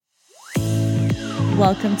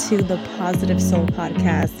welcome to the Positive Soul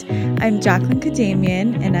Podcast. I'm Jacqueline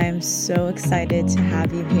Kadamian, and I'm so excited to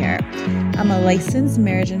have you here. I'm a licensed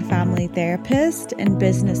marriage and family therapist and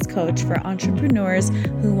business coach for entrepreneurs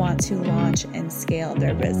who want to launch and scale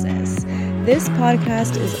their business. This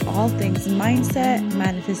podcast is all things mindset,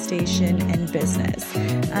 manifestation, and business.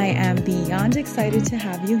 I am beyond excited to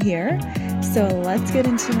have you here, so let's get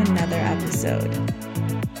into another episode.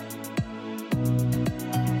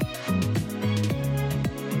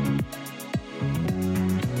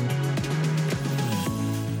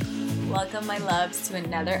 Welcome, my loves, to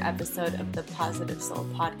another episode of the Positive Soul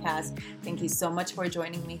Podcast. Thank you so much for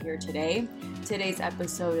joining me here today. Today's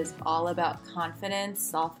episode is all about confidence,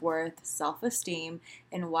 self-worth, self-esteem,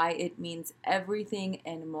 and why it means everything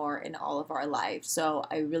and more in all of our lives. So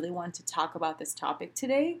I really want to talk about this topic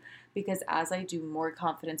today because as I do more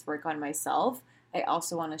confidence work on myself, I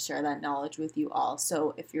also want to share that knowledge with you all.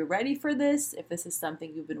 So if you're ready for this, if this is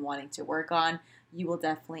something you've been wanting to work on, you will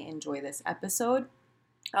definitely enjoy this episode.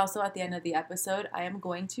 Also, at the end of the episode, I am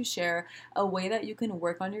going to share a way that you can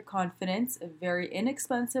work on your confidence, a very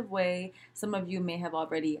inexpensive way. Some of you may have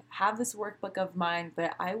already have this workbook of mine,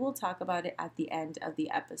 but I will talk about it at the end of the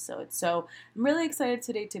episode. So I'm really excited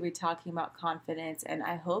today to be talking about confidence, and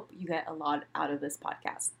I hope you get a lot out of this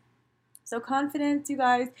podcast. So confidence, you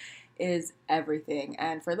guys, is everything.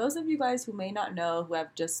 And for those of you guys who may not know, who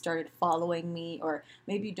have just started following me, or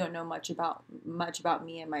maybe you don't know much about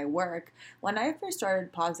me and my work, when I first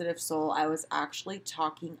started Positive Soul, I was actually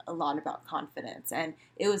talking a lot about confidence, and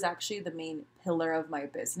it was actually the main pillar of my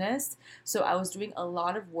business. So I was doing a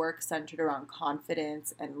lot of work centered around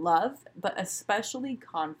confidence and love, but especially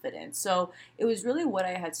confidence. So it was really what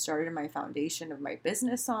I had started my foundation of my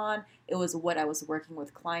business on. It was what I was working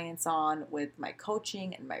with clients on with my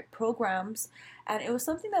coaching and my programs. And it was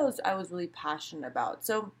something that I was really passionate about.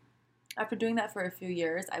 So after doing that for a few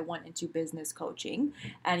years, I went into business coaching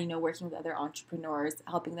and, working with other entrepreneurs,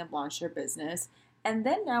 helping them launch their business. And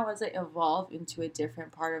then now as I evolve into a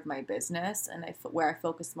different part of my business and where I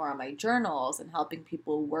focus more on my journals and helping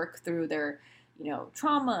people work through their,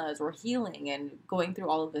 traumas or healing and going through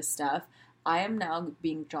all of this stuff, I am now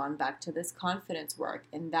being drawn back to this confidence work.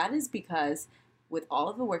 And that is because with all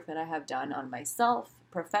of the work that I have done on myself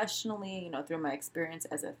professionally, through my experience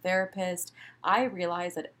as a therapist, I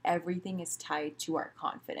realize that everything is tied to our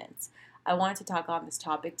confidence. I wanted to talk on this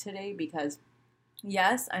topic today because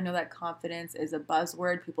yes, I know that confidence is a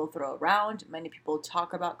buzzword people throw around. Many people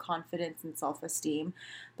talk about confidence and self-esteem,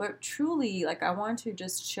 but truly, I want to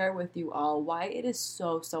just share with you all why it is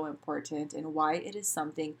so, so important and why it is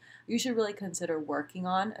something you should really consider working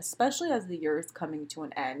on, especially as the year is coming to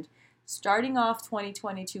an end. Starting off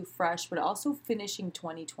 2022 fresh, but also finishing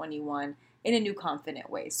 2021 in a new confident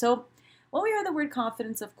way. So when we hear the word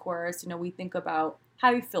confidence, of course, we think about how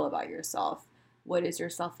you feel about yourself. What is your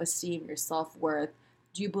self-esteem, your self-worth?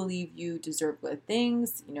 Do you believe you deserve good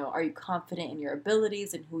things? Are you confident in your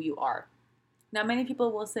abilities and who you are? Now, many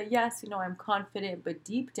people will say, yes, I'm confident, but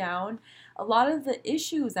deep down, a lot of the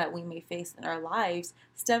issues that we may face in our lives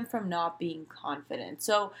stem from not being confident.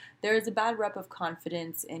 So there is a bad rep of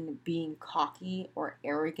confidence in being cocky or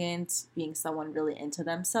arrogant, being someone really into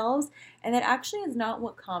themselves, and that actually is not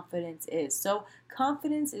what confidence is. So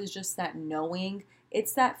confidence is just that knowing.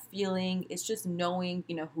 It's that feeling. It's just knowing,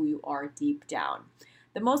 who you are deep down.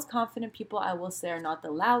 The most confident people, I will say, are not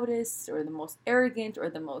the loudest or the most arrogant or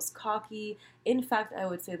the most cocky. In fact, I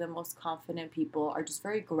would say the most confident people are just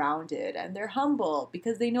very grounded and they're humble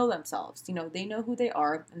because they know themselves. They know who they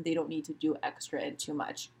are and they don't need to do extra and too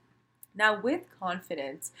much. Now, with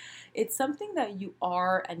confidence, it's something that you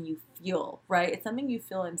are and you feel, right? It's something you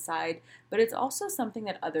feel inside, but it's also something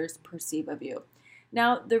that others perceive of you.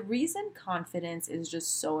 Now, the reason confidence is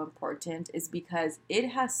just so important is because it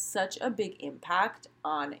has such a big impact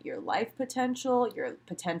on your life potential, your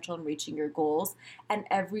potential in reaching your goals, and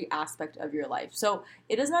every aspect of your life. So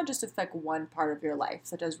it does not just affect one part of your life,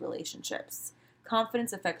 such as relationships.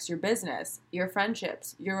 Confidence affects your business, your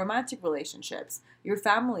friendships, your romantic relationships, your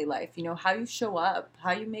family life, how you show up,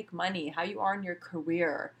 how you make money, how you are in your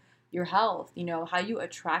career, your health, how you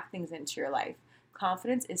attract things into your life.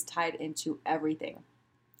 Confidence is tied into everything.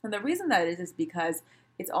 And the reason that is because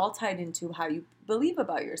it's all tied into how you believe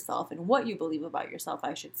about yourself and what you believe about yourself,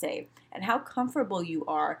 I should say, and how comfortable you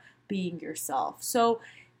are being yourself. So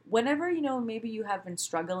whenever, maybe you have been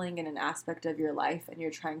struggling in an aspect of your life and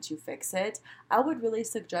you're trying to fix it, I would really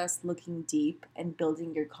suggest looking deep and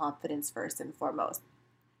building your confidence first and foremost.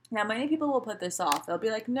 Now, many people will put this off. They'll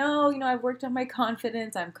be like, no, I've worked on my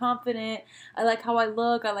confidence. I'm confident. I like how I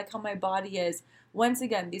look. I like how my body is. Once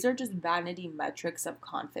again, these are just vanity metrics of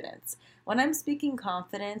confidence. When I'm speaking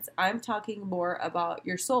confidence, I'm talking more about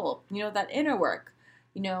your soul, that inner work.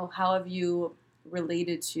 How have you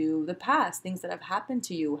related to the past, things that have happened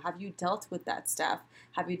to you? Have you dealt with that stuff?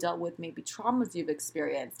 Have you dealt with maybe traumas you've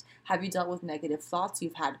experienced? Have you dealt with negative thoughts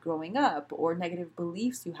you've had growing up or negative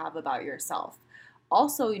beliefs you have about yourself?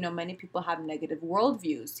 Also, many people have negative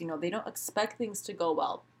worldviews. They don't expect things to go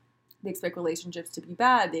well. They expect relationships to be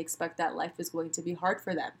bad. They expect that life is going to be hard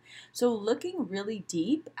for them. So looking really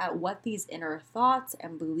deep at what these inner thoughts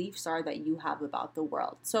and beliefs are that you have about the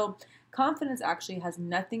world. So confidence actually has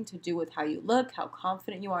nothing to do with how you look, how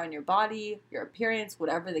confident you are in your body, your appearance,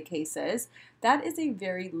 whatever the case is. That is a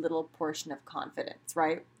very little portion of confidence,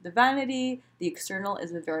 right? The vanity, the external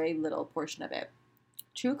is a very little portion of it.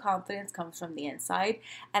 True confidence comes from the inside,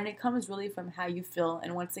 and it comes really from how you feel.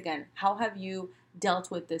 And once again, how have you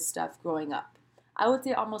dealt with this stuff growing up? I would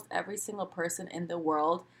say almost every single person in the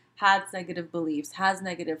world has negative beliefs, has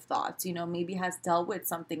negative thoughts, maybe has dealt with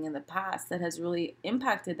something in the past that has really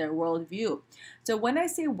impacted their worldview. So when I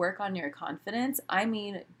say work on your confidence, I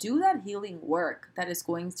mean do that healing work that is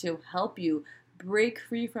going to help you break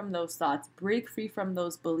free from those thoughts, break free from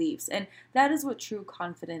those beliefs. And that is what true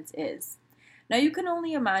confidence is. Now, you can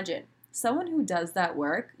only imagine someone who does that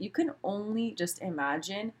work, you can only just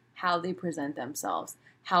imagine how they present themselves,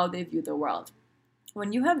 how they view the world.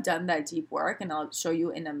 When you have done that deep work, and I'll show you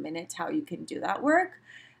in a minute how you can do that work,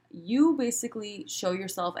 you basically show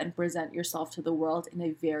yourself and present yourself to the world in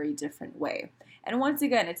a very different way. And once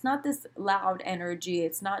again, it's not this loud energy.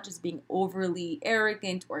 It's not just being overly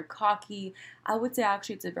arrogant or cocky. I would say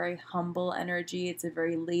actually it's a very humble energy. It's a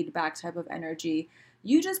very laid back type of energy.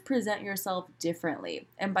 You just present yourself differently.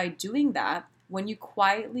 And by doing that, when you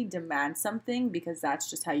quietly demand something, because that's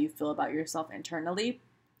just how you feel about yourself internally,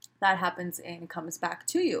 that happens and comes back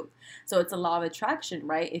to you. So it's a law of attraction,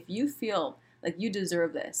 right? If you feel like you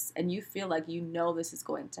deserve this and you feel like this is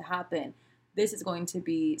going to happen, this is going to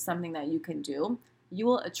be something that you can do, you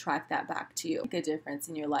will attract that back to you. Make a difference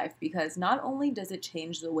in your life, because not only does it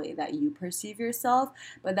change the way that you perceive yourself,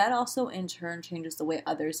 but that also in turn changes the way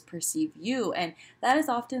others perceive you. And that is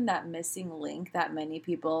often that missing link that many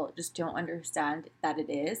people just don't understand that it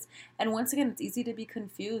is. And once again, it's easy to be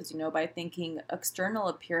confused, by thinking external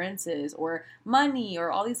appearances or money or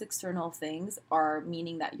all these external things are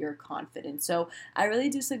meaning that you're confident. So I really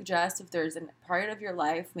do suggest, if there's a part of your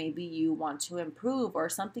life maybe you want to improve or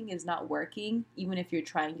something is not working, even if you're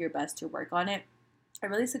trying your best to work on it, I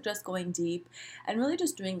really suggest going deep and really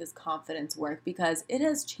just doing this confidence work, because it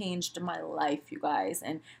has changed my life, you guys.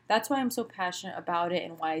 And that's why I'm so passionate about it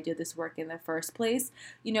and why I did this work in the first place.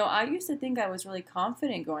 I used to think I was really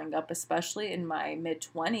confident growing up, especially in my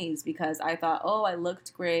mid-20s, because I thought, oh, I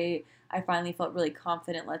looked great. I finally felt really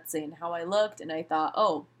confident, let's say, in how I looked. And I thought,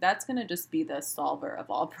 oh, that's going to just be the solver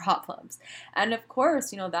of all problems. And of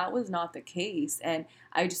course, that was not the case. And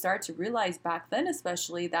I just started to realize back then,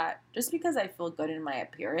 especially, that just because I feel good in my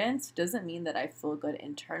appearance doesn't mean that I feel good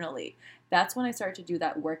internally. That's when I started to do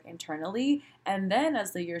that work internally. And then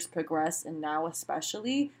as the years progressed, and now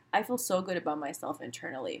especially, I feel so good about myself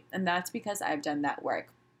internally. And that's because I've done that work.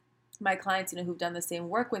 My clients, who've done the same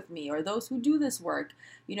work with me, or those who do this work,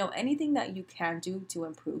 anything that you can do to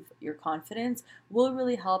improve your confidence will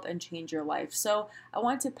really help and change your life. So I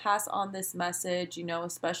want to pass on this message,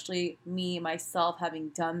 especially me, myself, having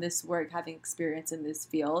done this work, having experience in this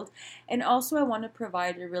field. And also I want to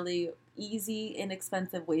provide a really easy,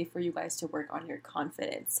 inexpensive way for you guys to work on your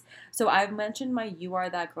confidence. So I've mentioned my You Are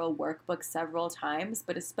That Girl workbook several times,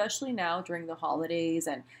 but especially now during the holidays,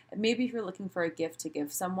 and maybe if you're looking for a gift to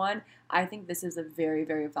give someone, I think this is a very,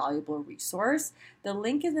 very valuable resource. The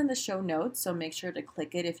link is in the show notes, so make sure to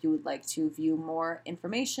click it if you would like to view more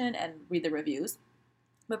information and read the reviews.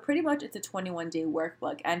 But pretty much it's a 21-day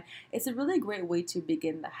workbook, and it's a really great way to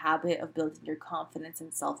begin the habit of building your confidence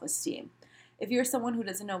and self-esteem. If you're someone who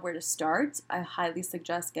doesn't know where to start, I highly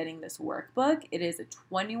suggest getting this workbook. It is a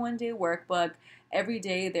 21-day workbook. Every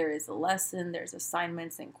day there is a lesson, there's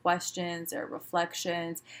assignments and questions, there are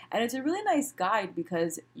reflections, and it's a really nice guide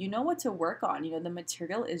because you know what to work on. The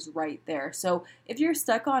material is right there. So if you're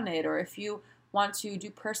stuck on it, or if you want to do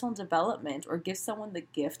personal development or give someone the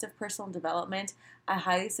gift of personal development, I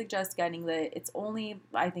highly suggest getting it's only,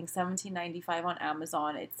 I think, $17.95 on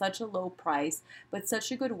Amazon. It's such a low price, but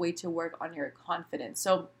such a good way to work on your confidence.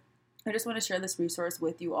 So I just want to share this resource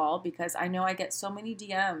with you all, because I know I get so many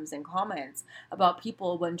DMs and comments about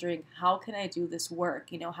people wondering, how can I do this work?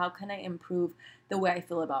 How can I improve the way I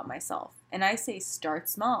feel about myself? And I say, start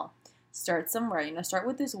small. start somewhere. Start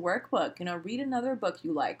with this workbook, read another book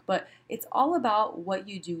you like, but it's all about what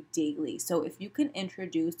you do daily. So if you can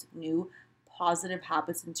introduce new positive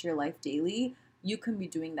habits into your life daily, you can be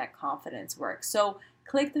doing that confidence work. So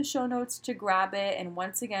click the show notes to grab it. And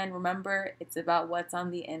once again, remember, it's about what's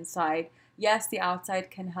on the inside. Yes, the outside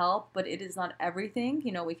can help, but it is not everything.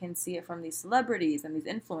 We can see it from these celebrities and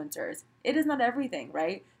these influencers. It is not everything,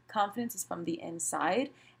 right? Confidence is from the inside.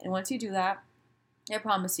 And once you do that, I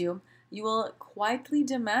promise you, you will quietly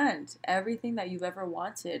demand everything that you've ever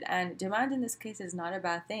wanted. And demand in this case is not a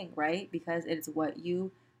bad thing, right? Because it's what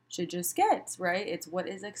you should just get, right? It's what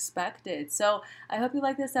is expected. So I hope you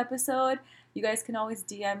like this episode. You guys can always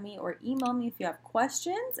DM me or email me if you have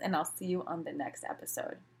questions, and I'll see you on the next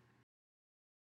episode.